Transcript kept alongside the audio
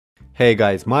Hey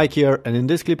guys, Mike here, and in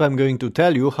this clip I'm going to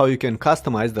tell you how you can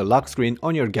customize the lock screen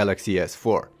on your Galaxy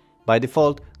S4. By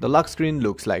default, the lock screen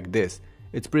looks like this.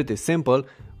 It's pretty simple,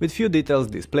 with few details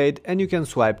displayed, and you can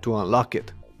swipe to unlock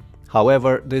it.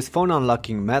 However, this phone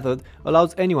unlocking method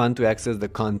allows anyone to access the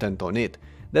content on it.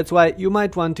 That's why you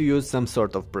might want to use some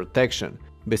sort of protection.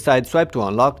 Besides swipe to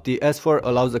unlock, the S4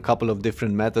 allows a couple of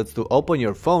different methods to open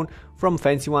your phone, from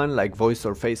fancy ones like voice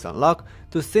or face unlock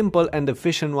to simple and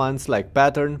efficient ones like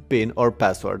pattern, pin or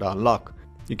password unlock.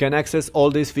 You can access all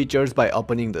these features by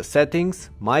opening the settings,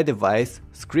 my device,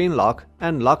 screen lock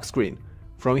and lock screen.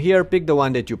 From here, pick the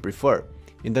one that you prefer.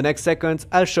 In the next seconds,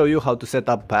 I'll show you how to set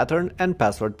up pattern and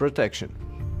password protection.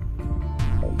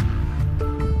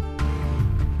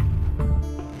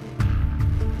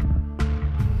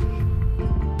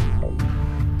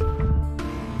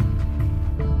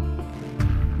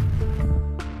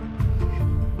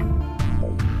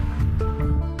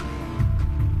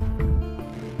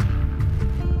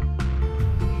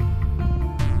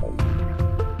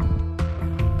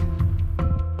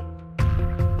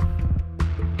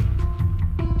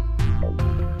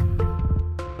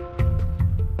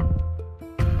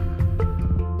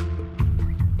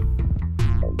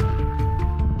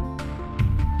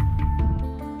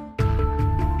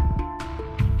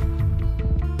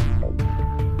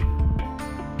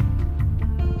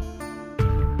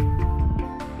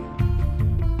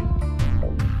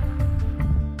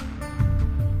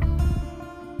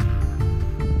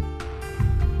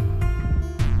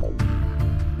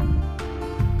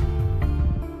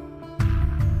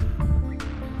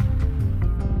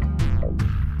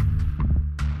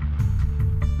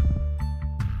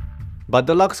 But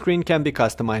the lock screen can be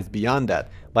customized beyond that,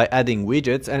 by adding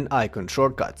widgets and icon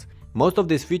shortcuts. Most of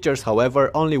these features, however,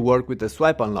 only work with the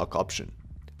swipe unlock option.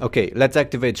 Okay, let's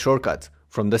activate shortcuts.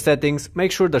 From the settings,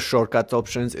 make sure the shortcuts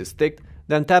options is ticked,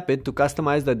 then tap it to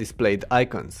customize the displayed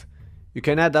icons. You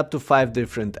can add up to 5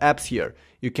 different apps here.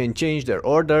 You can change their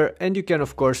order, and you can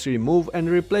of course remove and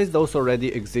replace those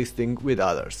already existing with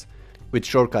others. With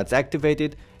shortcuts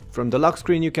activated, from the lock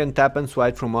screen you can tap and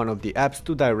swipe from one of the apps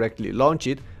to directly launch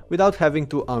it, without having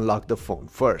to unlock the phone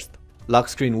first. Lock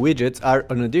screen widgets are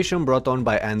an addition brought on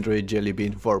by Android Jelly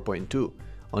Bean 4.2.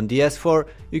 On the S4,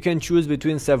 you can choose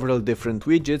between several different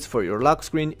widgets for your lock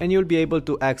screen, and you'll be able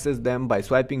to access them by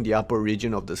swiping the upper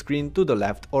region of the screen to the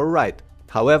left or right.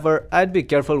 However, I'd be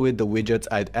careful with the widgets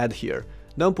I'd add here.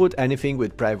 Don't put anything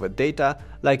with private data,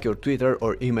 like your Twitter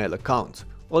or email accounts.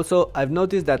 Also, I've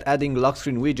noticed that adding lock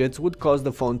screen widgets would cause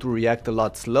the phone to react a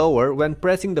lot slower when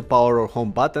pressing the power or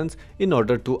home buttons in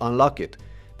order to unlock it.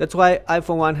 That's why I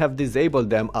for one have disabled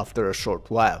them after a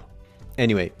short while.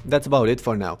 Anyway, that's about it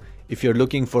for now. If you're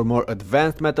looking for more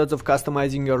advanced methods of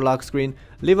customizing your lock screen,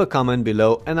 leave a comment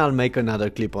below and I'll make another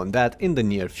clip on that in the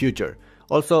near future.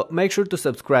 Also, make sure to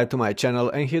subscribe to my channel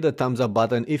and hit the thumbs up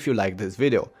button if you like this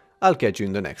video. I'll catch you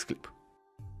in the next clip.